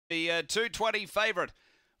The 220 favourite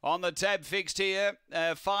on the tab fixed here.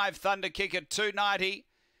 5 Thunder Kick at 290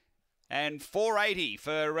 and 480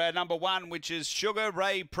 for number 1, which is Sugar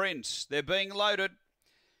Ray Prince. They're being loaded.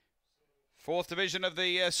 4th division of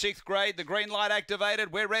the 6th grade. The green light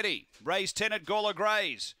activated. We're ready. Race 10 at Gawler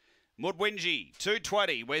Grays. Mudwinji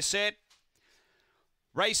 220. We're set.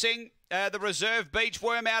 Racing. The reserve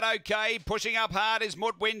Beachworm out okay. Pushing up hard is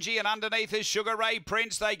Mudwinji, and underneath is Sugar Ray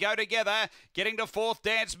Prince. They go together. Getting to 4th,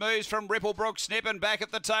 Dance Moves from Ripplebrook Snip, and back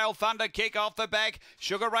at the tail, Thunder Kick off the back.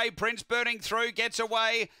 Sugar Ray Prince burning through, gets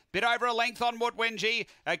away. Bit over a length on Mudwinji.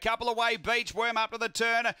 A couple away, Beachworm up to the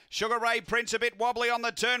turn. Sugar Ray Prince a bit wobbly on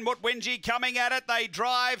the turn. Mudwinji coming at it. They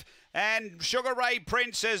drive, and Sugar Ray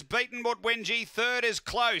Prince has beaten Mudwinji. 3rd is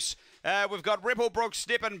close. We've got Ripplebrook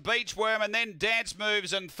Snip and Beachworm, and then Dance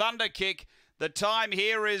Moves and Thunder Kick. The time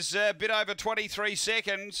here is a bit over 23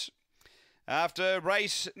 seconds. After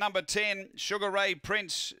race number 10, Sugar Ray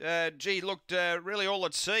Prince, looked really all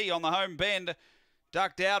at sea on the home bend.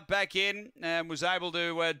 Ducked out, back in, and was able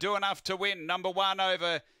to do enough to win. Number 1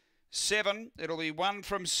 over 7. It'll be 1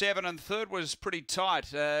 from 7, and 3rd was pretty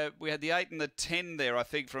tight. We had the 8 and the 10 there, I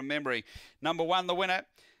think, from memory. Number 1, the winner.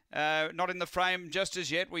 Not in the frame just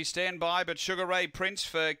as yet. We stand by, but Sugar Ray Prince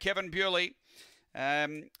for Kevin Bewley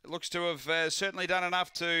looks to have certainly done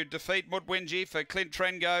enough to defeat Mudwinji for Clint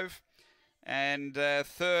Trengove. And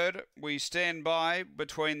 3rd, we stand by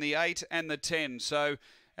between the 8 and the 10. So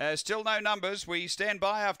still no numbers. We stand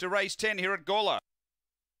by after race 10 here at Gawler.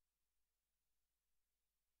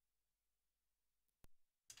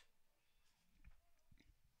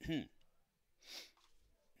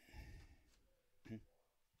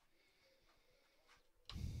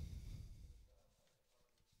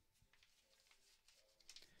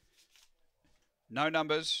 No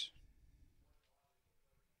numbers.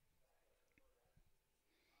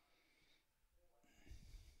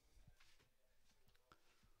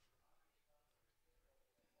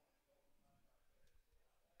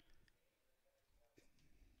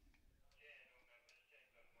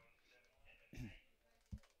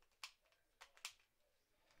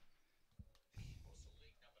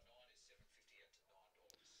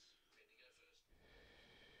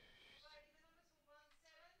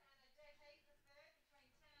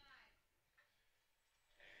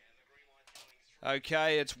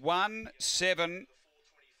 Okay, it's 1, 7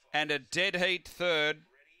 and a dead heat 3rd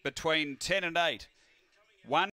between 10 and 8. 1